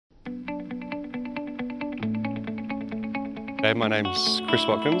Hey, my name's Chris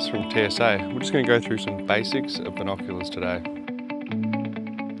Watkins from TSA. We're just going to go through some basics of binoculars today.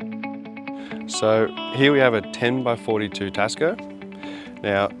 So here we have a 10 by 42 Tasco.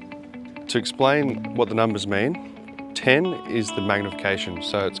 Now, to explain what the numbers mean, 10 is the magnification,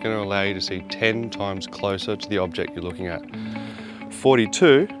 so it's going to allow you to see 10 times closer to the object you're looking at.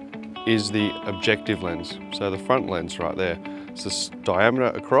 42 is the objective lens, so the front lens right there. So this diameter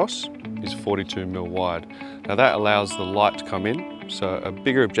across is 42mm wide. Now that allows the light to come in, so a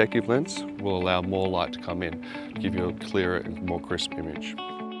bigger objective lens will allow more light to come in, give you a clearer and more crisp image.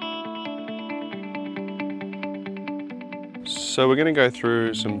 So we're going to go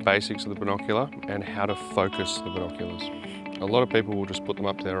through some basics of the binocular and how to focus the binoculars. A lot of people will just put them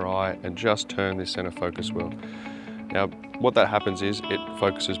up to their eye and just turn this center focus wheel. Now what that happens is it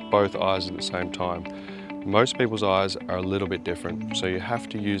focuses both eyes at the same time. Most people's eyes are a little bit different, so you have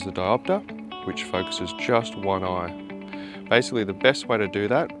to use the diopter, which focuses just one eye. Basically, the best way to do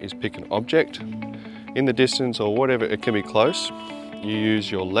that is pick an object in the distance or whatever, it can be close. You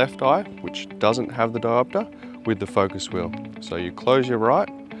use your left eye, which doesn't have the diopter, with the focus wheel. So you close your right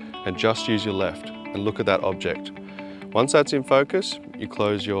and just use your left and look at that object. Once that's in focus, you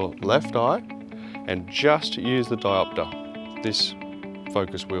close your left eye and just use the diopter, this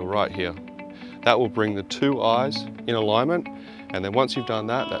focus wheel right here. That will bring the two eyes in alignment, and then once you've done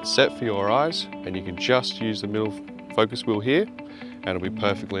that, that's set for your eyes, and you can just use the middle focus wheel here and it'll be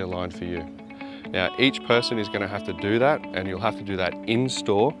perfectly aligned for you. Now each person is going to have to do that, and you'll have to do that in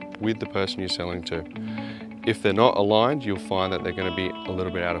store with the person you're selling to. If they're not aligned, you'll find that they're going to be a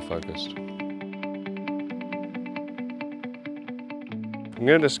little bit out of focus. I'm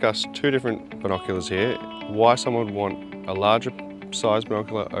going to discuss two different binoculars here, why someone would want a larger size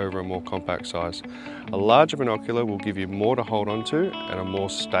binocular over a more compact size. A larger binocular will give you more to hold onto and a more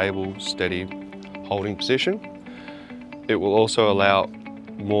stable, steady holding position. It will also allow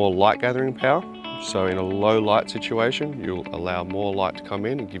more light gathering power. So in a low light situation, you'll allow more light to come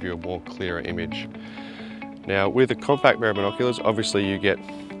in and give you a more clearer image. Now with the compact pair of binoculars, obviously you get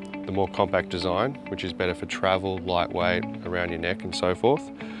the more compact design, which is better for travel, lightweight, around your neck and so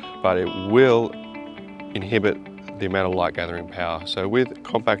forth, but it will inhibit the amount of light gathering power. So with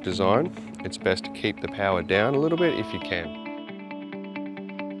compact design, it's best to keep the power down a little bit if you can.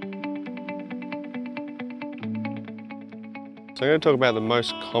 So I'm going to talk about the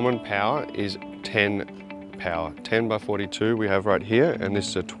most common power is 10 power. 10 by 42 we have right here, and this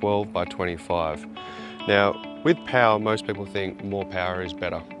is a 12 by 25. Now with power, most people think more power is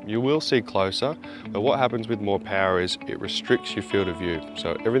better. You will see closer, but what happens with more power is it restricts your field of view.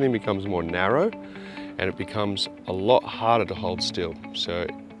 So everything becomes more narrow, and it becomes a lot harder to hold still. So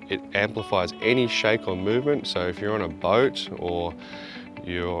it amplifies any shake or movement. So if you're on a boat or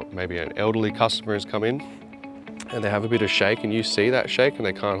maybe an elderly customer has come in and they have a bit of shake and you see that shake and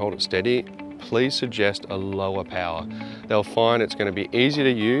they can't hold it steady, please suggest a lower power. They'll find it's going to be easier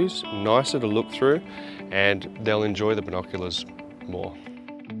to use, nicer to look through, and they'll enjoy the binoculars more.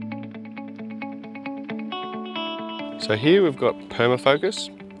 So here we've got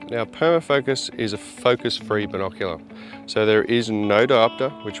permafocus. Now permafocus is a focus-free binocular. So there is no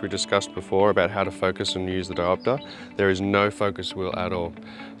diopter, which we discussed before about how to focus and use the diopter. There is no focus wheel at all.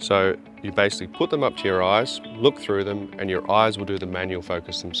 So you basically put them up to your eyes, look through them, and your eyes will do the manual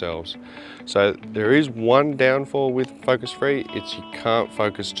focus themselves. So there is one downfall with focus-free, it's you can't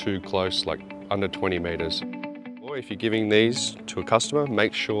focus too close, like under 20 meters. Or if you're giving these to a customer,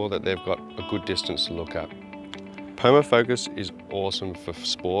 make sure that they've got a good distance to look at. Permafocus is awesome for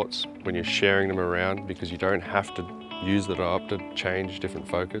sports when you're sharing them around, because you don't have to use the diopter to change different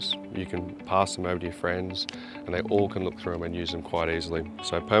focus. You can pass them over to your friends and they all can look through them and use them quite easily.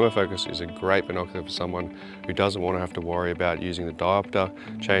 So permafocus is a great binocular for someone who doesn't want to have to worry about using the diopter,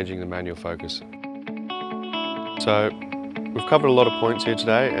 changing the manual focus. So we've covered a lot of points here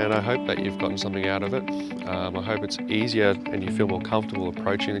today, and I hope that you've gotten something out of it. I hope it's easier and you feel more comfortable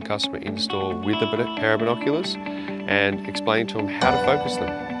approaching the customer in store with a pair of binoculars and explain to them how to focus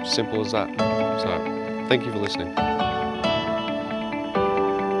them. Simple as that. So thank you for listening.